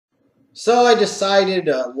So I decided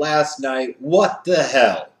last night, what the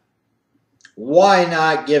hell? Why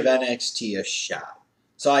not give NXT a shot?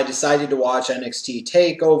 So I decided to watch NXT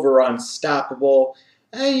TakeOver Unstoppable,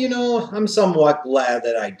 and I'm somewhat glad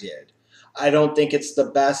that I did. I don't think it's the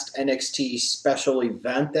best NXT special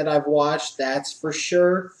event that I've watched, that's for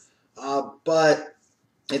sure, but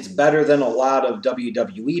it's better than a lot of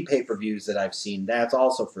WWE pay-per-views that I've seen, that's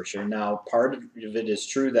also for sure. Now, part of it is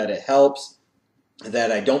true that it helps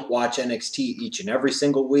that I don't watch NXT each and every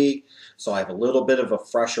single week, so I have a little bit of a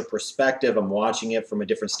fresher perspective. I'm watching it from a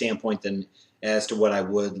different standpoint than as to what I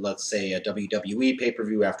would, let's say, a WWE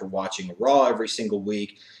pay-per-view after watching a Raw every single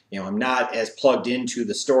week. I'm not as plugged into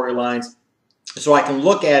the storylines, so I can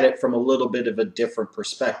look at it from a little bit of a different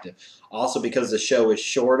perspective. Also, because the show is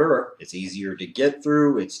shorter, it's easier to get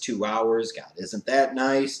through. It's 2 hours. God, isn't that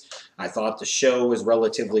nice? I thought the show was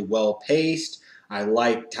relatively well paced. I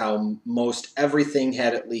liked how most everything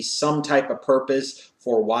had at least some type of purpose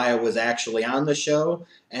for why I was actually on the show.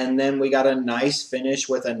 And then we got a nice finish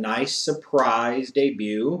with a nice surprise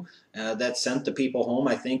debut that sent the people home,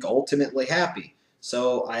 I think, ultimately happy.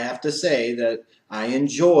 So I have to say that I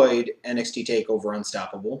enjoyed NXT TakeOver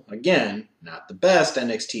Unstoppable. Again, not the best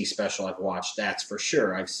NXT special I've watched, that's for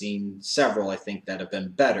sure. I've seen several, I think, that have been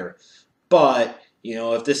better. But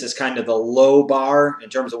if this is kind of the low bar in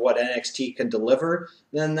terms of what NXT can deliver,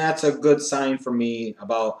 then that's a good sign for me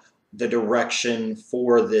about the direction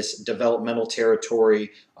for this developmental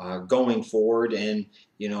territory going forward, and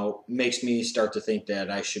makes me start to think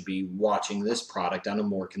that I should be watching this product on a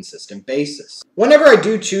more consistent basis. Whenever I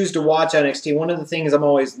do choose to watch NXT, one of the things I'm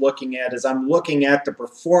always looking at is I'm looking at the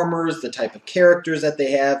performers, the type of characters that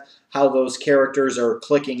they have, how those characters are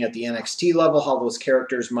clicking at the NXT level, how those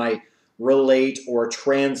characters might relate or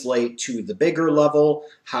translate to the bigger level,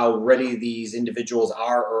 how ready these individuals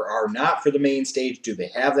are or are not for the main stage. Do they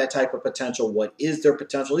have that type of potential? What is their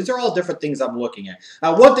potential? These are all different things I'm looking at.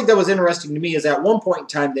 One thing that was interesting to me is at one point in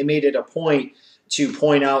time, they made it a point to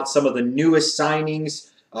point out some of the newest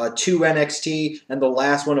signings to NXT, and the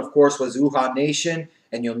last one, of course, was Uhaa Nation.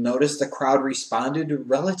 And you'll notice the crowd responded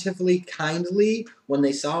relatively kindly when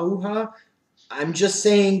they saw Uhaa. I'm just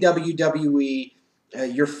saying, WWE,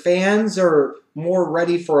 your fans are more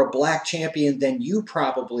ready for a black champion than you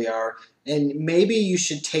probably are, and maybe you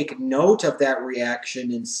should take note of that reaction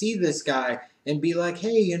and see this guy and be like,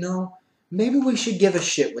 hey, maybe we should give a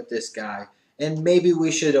shit with this guy, and maybe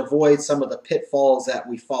we should avoid some of the pitfalls that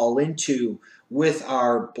we fall into with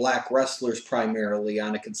our black wrestlers primarily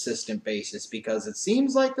on a consistent basis, because it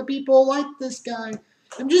seems like the people like this guy.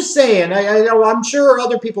 I'm just saying, I'm sure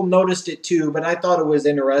other people noticed it too, but I thought it was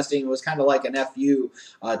interesting. It was kind of like an FU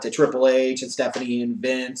to Triple H and Stephanie and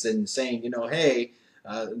Vince, and saying, hey,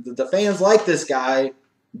 the fans like this guy.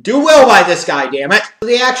 Do well by this guy, damn it.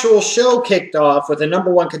 The actual show kicked off with a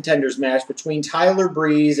 #1 contenders match between Tyler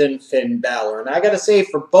Breeze and Finn Balor. And I got to say,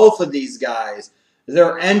 for both of these guys,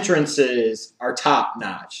 their entrances are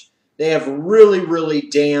top-notch. They have really, really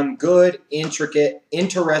damn good, intricate,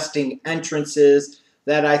 interesting entrances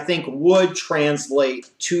that I think would translate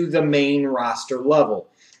to the main roster level.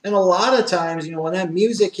 And a lot of times, when that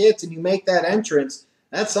music hits and you make that entrance,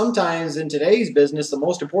 that's sometimes in today's business the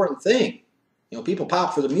most important thing. People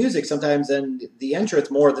pop for the music sometimes and the entrance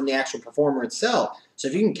more than the actual performer itself. So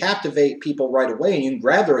if you can captivate people right away and you can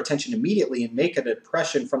grab their attention immediately and make an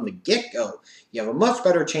impression from the get-go, you have a much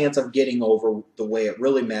better chance of getting over the way it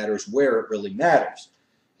really matters, where it really matters.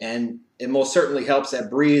 And it most certainly helps that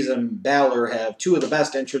Breeze and Balor have two of the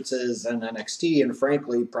best entrances in NXT and,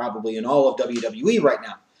 frankly, probably in all of WWE right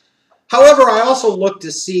now. However, I also look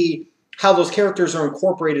to see how those characters are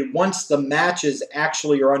incorporated once the matches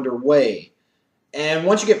actually are underway. And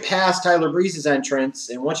once you get past Tyler Breeze's entrance,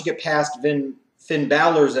 and once you get past Finn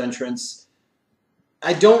Balor's entrance,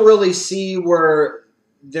 I don't really see where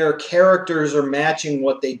their characters are matching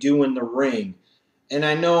what they do in the ring. And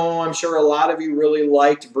I'm sure a lot of you really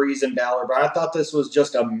liked Breeze and Balor, but I thought this was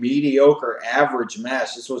just a mediocre, average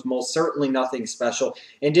match. This was most certainly nothing special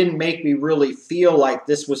and didn't make me really feel like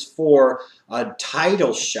this was for a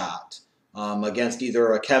title shot against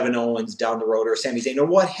either a Kevin Owens down the road or Sami Zayn or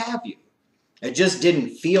what have you. It just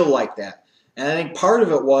didn't feel like that. And I think part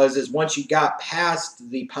of it is once you got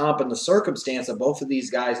past the pomp and the circumstance of both of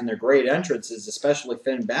these guys and their great entrances, especially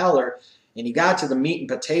Finn Balor, and you got to the meat and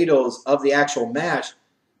potatoes of the actual match,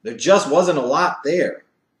 there just wasn't a lot there.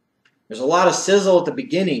 There's a lot of sizzle at the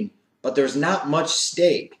beginning, but there's not much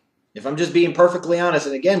steak. If I'm just being perfectly honest,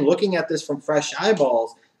 and again, looking at this from fresh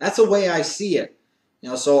eyeballs, that's the way I see it.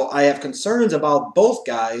 So I have concerns about both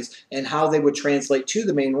guys and how they would translate to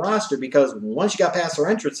the main roster, because once you got past their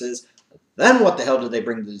entrances, then what the hell did they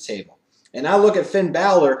bring to the table? And I look at Finn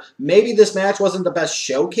Balor, maybe this match wasn't the best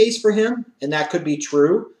showcase for him, and that could be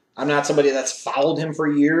true. I'm not somebody that's followed him for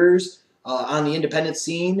years on the independent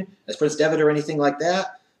scene as Prince Devitt or anything like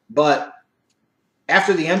that. But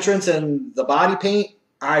after the entrance and the body paint,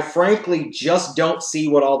 I frankly just don't see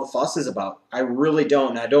what all the fuss is about. I really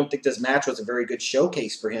don't. And I don't think this match was a very good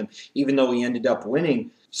showcase for him, even though he ended up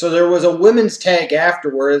winning. So there was a women's tag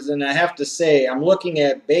afterwards, and I have to say, I'm looking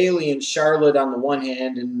at Bayley and Charlotte on the one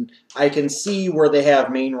hand, and I can see where they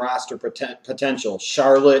have main roster potential.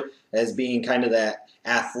 Charlotte as being kind of that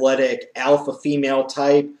athletic alpha female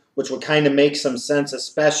type, which would kind of make some sense,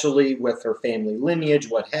 especially with her family lineage,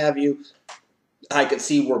 what have you. I could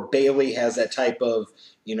see where Bayley has that type of,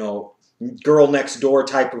 girl next door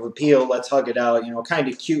type of appeal. Let's hug it out, kind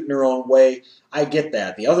of cute in her own way. I get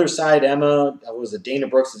that. The other side, Emma, Dana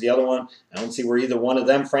Brooks is the other one. I don't see where either one of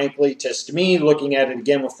them, frankly, just to me, looking at it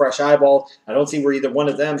again with fresh eyeballs, I don't see where either one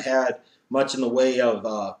of them had much in the way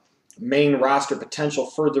of main roster potential.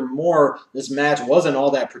 Furthermore, this match wasn't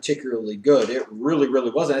all that particularly good. It really,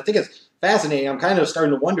 really wasn't. I think it's fascinating. I'm kind of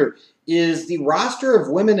starting to wonder, is the roster of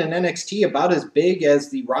women in NXT about as big as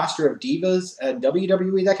the roster of divas at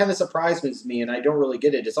WWE? That kind of surprises me, and I don't really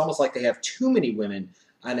get it. It's almost like they have too many women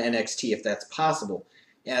on NXT, if that's possible.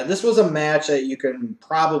 Yeah, this was a match that you can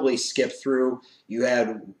probably skip through. You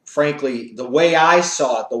had, frankly, the way I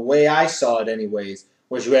saw it anyways,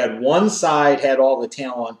 was you had one side had all the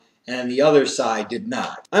talent, and the other side did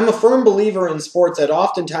not. I'm a firm believer in sports that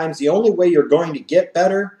oftentimes the only way you're going to get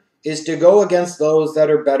better is to go against those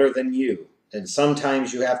that are better than you. And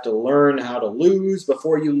sometimes you have to learn how to lose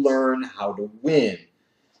before you learn how to win.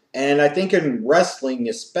 And I think in wrestling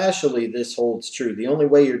especially this holds true. The only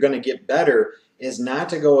way you're going to get better is not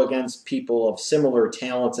to go against people of similar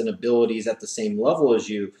talents and abilities at the same level as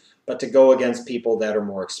you, but to go against people that are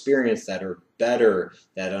more experienced, that are better,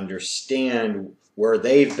 that understand where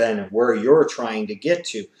they've been and where you're trying to get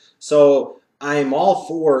to. So I'm all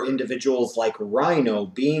for individuals like Rhino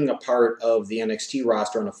being a part of the NXT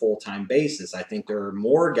roster on a full-time basis. I think there are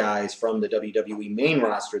more guys from the WWE main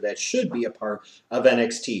roster that should be a part of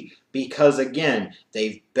NXT because, again,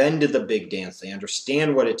 they've been to the big dance. They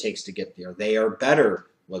understand what it takes to get there. They are better,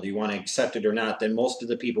 whether you want to accept it or not, than most of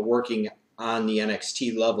the people working on the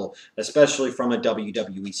NXT level, especially from a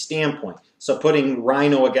WWE standpoint. So putting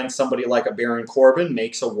Rhino against somebody like a Baron Corbin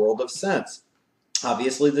makes a world of sense.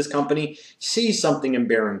 Obviously, this company sees something in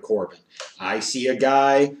Baron Corbin. I see a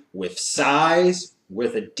guy with size,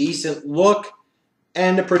 with a decent look,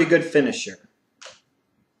 and a pretty good finisher.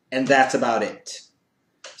 And that's about it.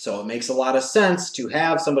 So it makes a lot of sense to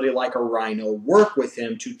have somebody like a Rhino work with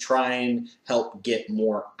him to try and help get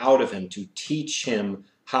more out of him, to teach him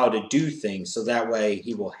how to do things, so that way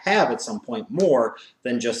he will have at some point more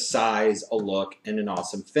than just size, a look, and an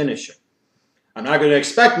awesome finisher. I'm not going to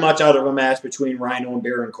expect much out of a match between Rhino and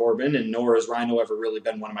Baron Corbin, and nor has Rhino ever really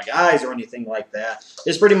been one of my guys or anything like that.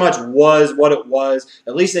 This pretty much was what it was.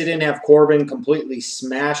 At least they didn't have Corbin completely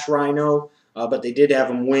smash Rhino, but they did have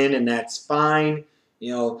him win, and that's fine.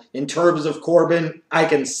 In terms of Corbin, I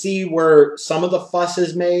can see where some of the fuss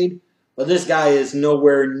is made, but this guy is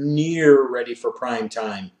nowhere near ready for prime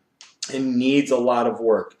time and needs a lot of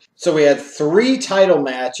work. So we had 3 title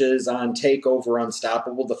matches on TakeOver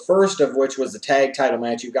Unstoppable, the first of which was the tag title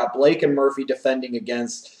match. You've got Blake and Murphy defending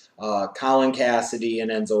against Colin Cassidy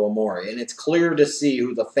and Enzo Amore. And it's clear to see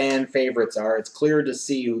who the fan favorites are. It's clear to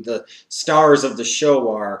see who the stars of the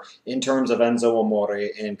show are in terms of Enzo Amore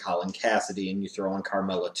and Colin Cassidy. And you throw in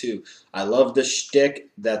Carmella too. I love the shtick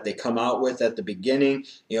that they come out with at the beginning.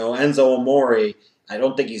 Enzo Amore, I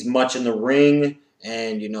don't think he's much in the ring.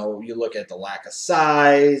 And, you look at the lack of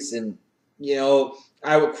size. And,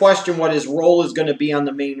 I would question what his role is going to be on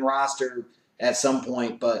the main roster at some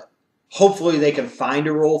point. But hopefully they can find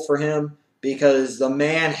a role for him because the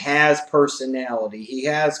man has personality. He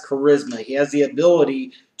has charisma. He has the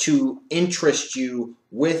ability to interest you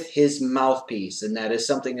with his mouthpiece. And that is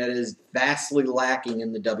something that is vastly lacking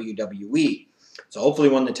in the WWE. So hopefully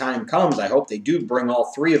when the time comes, I hope they do bring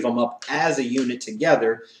all 3 of them up as a unit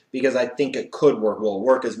together because I think it could work. Will it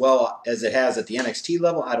work as well as it has at the NXT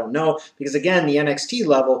level? I don't know. Because again, the NXT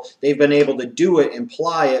level, they've been able to do it and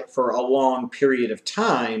ply it for a long period of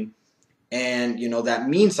time. And, that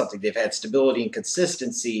means something. They've had stability and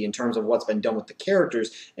consistency in terms of what's been done with the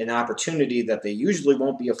characters, an opportunity that they usually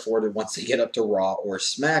won't be afforded once they get up to Raw or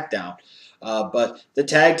SmackDown. But the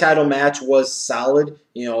tag title match was solid.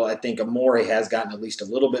 I think Amore has gotten at least a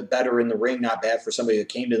little bit better in the ring. Not bad for somebody that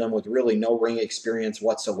came to them with really no ring experience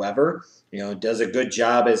whatsoever. Does a good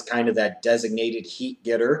job as kind of that designated heat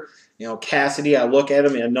getter. Cassidy, I look at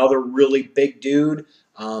him, another really big dude.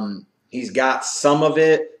 He's got some of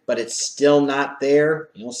it, but it's still not there.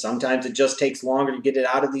 You know, sometimes it just takes longer to get it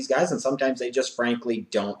out of these guys, and sometimes they just frankly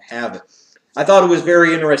don't have it. I thought it was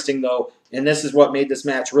very interesting, though, and this is what made this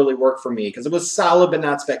match really work for me, because it was solid but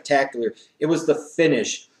not spectacular. It was the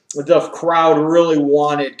finish. The crowd really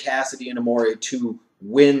wanted Cassidy and Amore to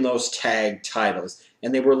win those tag titles,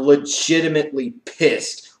 and they were legitimately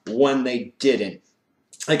pissed when they didn't.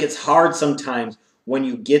 Like, it's hard sometimes when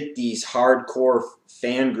you get these hardcore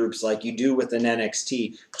fan groups like you do with an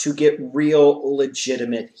NXT to get real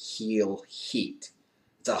legitimate heel heat.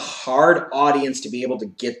 It's a hard audience to be able to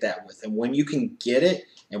get that with. And when you can get it,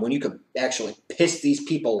 and when you can actually piss these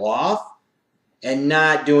people off, and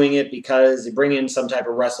not doing it because they bring in some type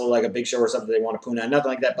of wrestler like a Big Show or something they want to poon on, nothing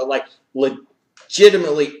like that, but like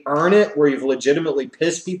legitimately earn it, where you've legitimately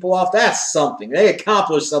pissed people off, that's something. They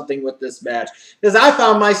accomplished something with this match. Because I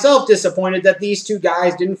found myself disappointed that these two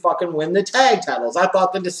guys didn't fucking win the tag titles. I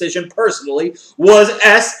thought the decision, personally, was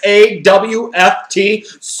SAWFT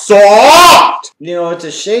soft! You know, it's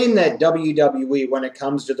a shame that WWE, when it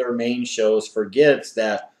comes to their main shows, forgets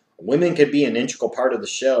that women could be an integral part of the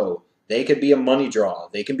show. They could be a money draw.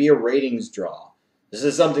 They can be a ratings draw. This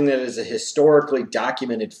is something that is a historically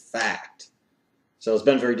documented fact. So it's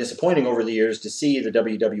been very disappointing over the years to see the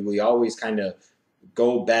WWE always kind of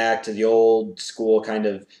go back to the old school kind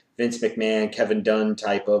of Vince McMahon, Kevin Dunn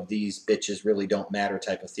type of these bitches really don't matter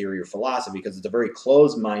type of theory or philosophy, because it's a very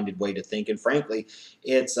closed-minded way to think, and frankly,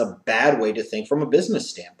 it's a bad way to think from a business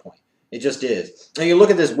standpoint. It just is. Now you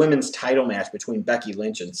look at this women's title match between Becky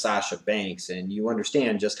Lynch and Sasha Banks, and you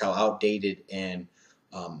understand just how outdated and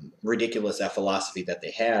ridiculous that philosophy that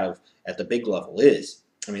they have at the big level is.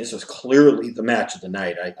 I mean, this was clearly the match of the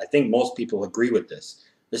night. I think most people agree with this.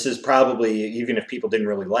 This is probably, even if people didn't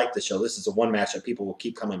really like the show, this is the one match that people will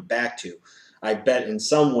keep coming back to. I bet in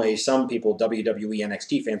some way, some people, WWE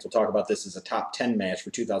NXT fans, will talk about this as a top 10 match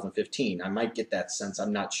for 2015. I might get that sense.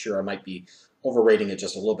 I'm not sure. I might be overrating it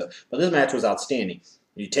just a little bit. But this match was outstanding.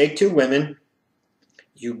 You take two women,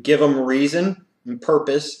 you give them reason and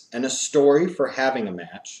purpose and a story for having a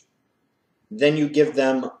match. Then you give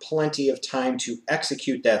them plenty of time to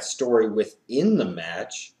execute that story within the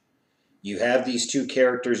match. You have these two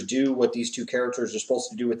characters do what these two characters are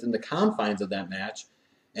supposed to do within the confines of that match.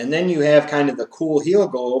 And then you have kind of the cool heel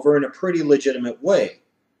go over in a pretty legitimate way.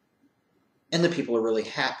 And the people are really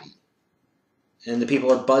happy. And the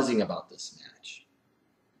people are buzzing about this match.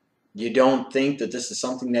 You don't think that this is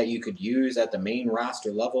something that you could use at the main roster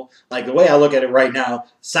level? Like, the way I look at it right now,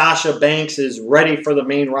 Sasha Banks is ready for the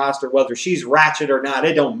main roster, whether she's ratchet or not.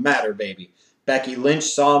 It don't matter, baby. Becky Lynch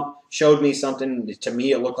showed me something. To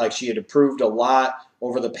me, it looked like she had improved a lot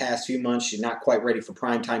over the past few months. She's not quite ready for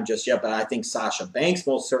prime time just yet, but I think Sasha Banks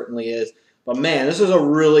most certainly is. But man, this was a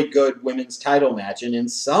really good women's title match. And in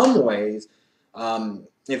some ways,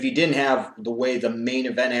 if you didn't have the way the main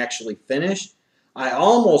event actually finished, I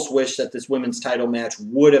almost wish that this women's title match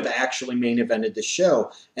would have actually main evented the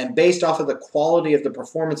show. And based off of the quality of the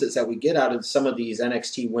performances that we get out of some of these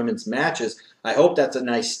NXT women's matches, I hope that's a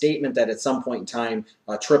nice statement that at some point in time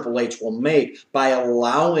Triple H will make by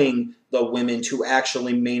allowing the women to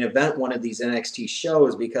actually main event one of these NXT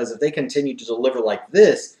shows, because if they continue to deliver like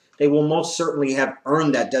this, they will most certainly have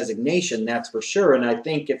earned that designation, that's for sure. And I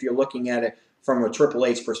think if you're looking at it from a Triple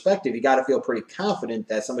H perspective, you got to feel pretty confident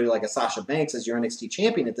that somebody like a Sasha Banks as your NXT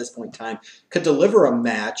champion at this point in time could deliver a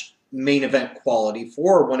match, main event quality,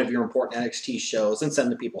 for one of your important NXT shows and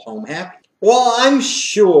send the people home happy. Well, I'm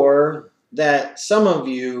sure that some of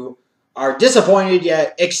you are disappointed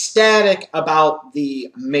yet ecstatic about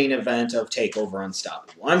the main event of TakeOver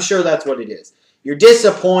Unstoppable. I'm sure that's what it is. You're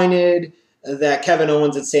disappointed that Kevin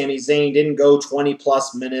Owens and Sami Zayn didn't go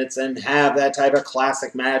 20-plus minutes and have that type of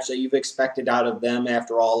classic match that you've expected out of them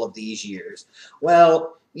after all of these years.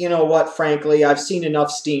 Well, you know what, frankly, I've seen enough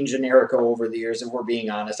Steen Generico over the years, if we're being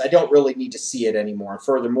honest. I don't really need to see it anymore.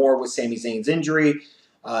 Furthermore, with Sami Zayn's injury,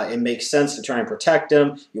 it makes sense to try and protect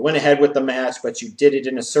him. You went ahead with the match, but you did it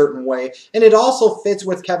in a certain way. And it also fits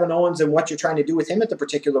with Kevin Owens and what you're trying to do with him at the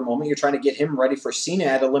particular moment. You're trying to get him ready for Cena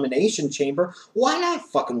at Elimination Chamber. Why not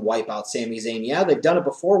fucking wipe out Sami Zayn? Yeah, they've done it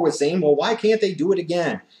before with Zayn. Well, why can't they do it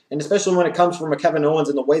again? And especially when it comes from a Kevin Owens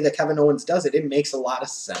and the way that Kevin Owens does it, it makes a lot of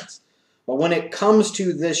sense. But when it comes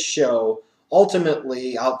to this show,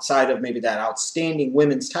 ultimately, outside of maybe that outstanding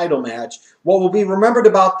women's title match, what will be remembered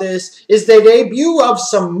about this is the debut of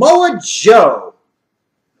Samoa Joe.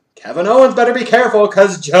 Kevin Owens better be careful,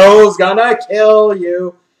 because Joe's gonna kill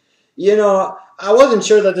you. You know, I wasn't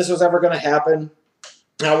sure that this was ever going to happen.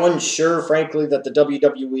 I wasn't sure, frankly, that the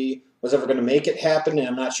WWE was ever going to make it happen, and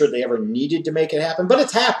I'm not sure they ever needed to make it happen, but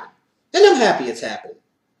it's happened. And I'm happy it's happened.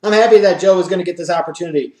 I'm happy that Joe is going to get this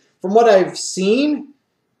opportunity. From what I've seen,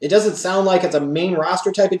 it doesn't sound like it's a main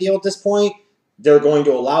roster type of deal at this point. They're going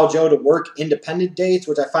to allow Joe to work independent dates,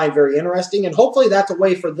 which I find very interesting. And hopefully that's a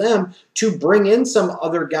way for them to bring in some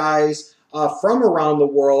other guys from around the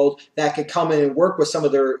world that could come in and work with some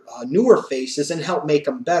of their newer faces and help make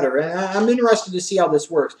them better. And I'm interested to see how this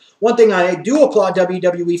works. One thing I do applaud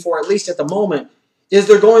WWE for, at least at the moment, is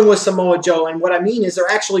they're going with Samoa Joe. And what I mean is they're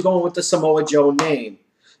actually going with the Samoa Joe name.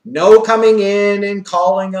 No coming in and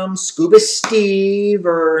calling him Scuba Steve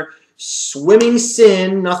or Swimming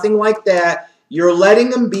Sin, nothing like that. You're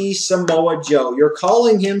letting him be Samoa Joe. You're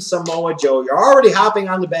calling him Samoa Joe. You're already hopping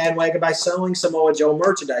on the bandwagon by selling Samoa Joe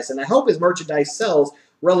merchandise. And I hope his merchandise sells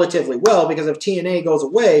relatively well, because if TNA goes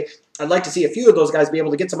away, I'd like to see a few of those guys be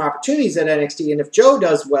able to get some opportunities at NXT. And if Joe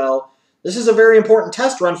does well, this is a very important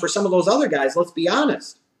test run for some of those other guys, let's be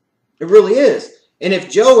honest. It really is. And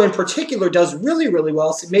if Joe in particular does really, really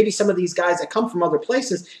well, so maybe some of these guys that come from other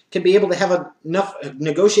places can be able to have enough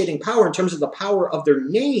negotiating power in terms of the power of their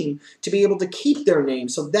name to be able to keep their name.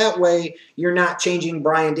 So that way you're not changing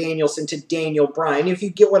Bryan Danielson to Daniel Bryan, if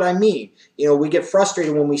you get what I mean. You know, we get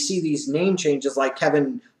frustrated when we see these name changes, like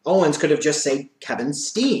Kevin Owens could have just said Kevin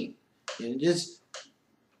Steen.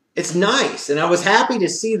 It's nice, and I was happy to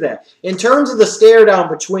see that. In terms of the stare down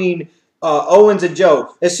between Owens and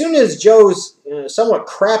Joe, as soon as Joe's somewhat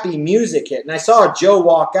crappy music hit and I saw Joe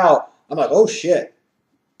walk out, I'm like, oh shit,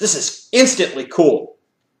 this is instantly cool.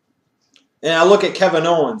 And I look at Kevin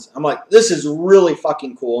Owens, I'm like, this is really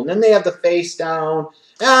fucking cool. And then they have the face down.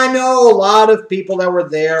 And I know a lot of people that were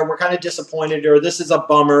there were kind of disappointed, or this is a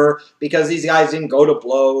bummer because these guys didn't go to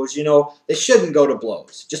blows. You know, they shouldn't go to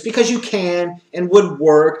blows. Just because you can and would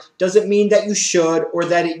work doesn't mean that you should, or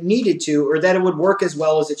that it needed to, or that it would work as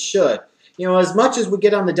well as it should. You know, as much as we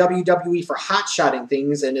get on the WWE for hot-shotting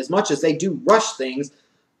things, and as much as they do rush things,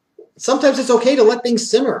 sometimes it's okay to let things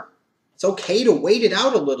simmer. It's okay to wait it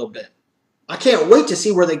out a little bit. I can't wait to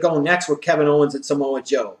see where they go next with Kevin Owens and Samoa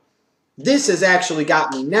Joe. This has actually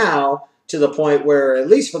got me now to the point where, at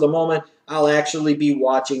least for the moment, I'll actually be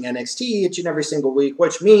watching NXT each and every single week,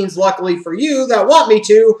 which means, luckily for you that want me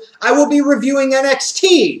to, I will be reviewing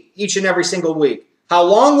NXT each and every single week. How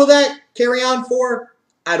long will that carry on for?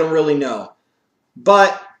 I don't really know.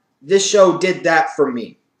 But this show did that for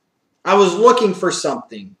me. I was looking for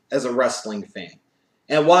something as a wrestling fan.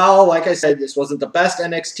 And while, like I said, this wasn't the best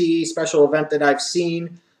NXT special event that I've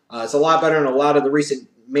seen, it's a lot better than a lot of the recent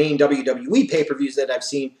main WWE pay-per-views that I've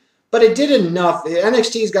seen, but it did enough.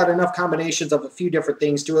 NXT's got enough combinations of a few different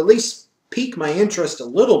things to at least pique my interest a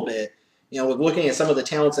little bit. You know, with looking at some of the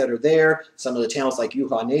talents that are there, some of the talents like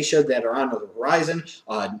Yuha Nesha that are on the horizon,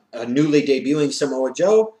 a newly debuting Samoa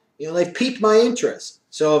Joe, you know, they've piqued my interest.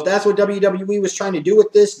 So if that's what WWE was trying to do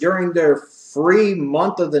with this during their free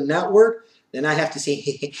month of the network, then I have to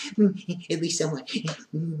say, at least somewhat,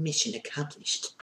 mission accomplished.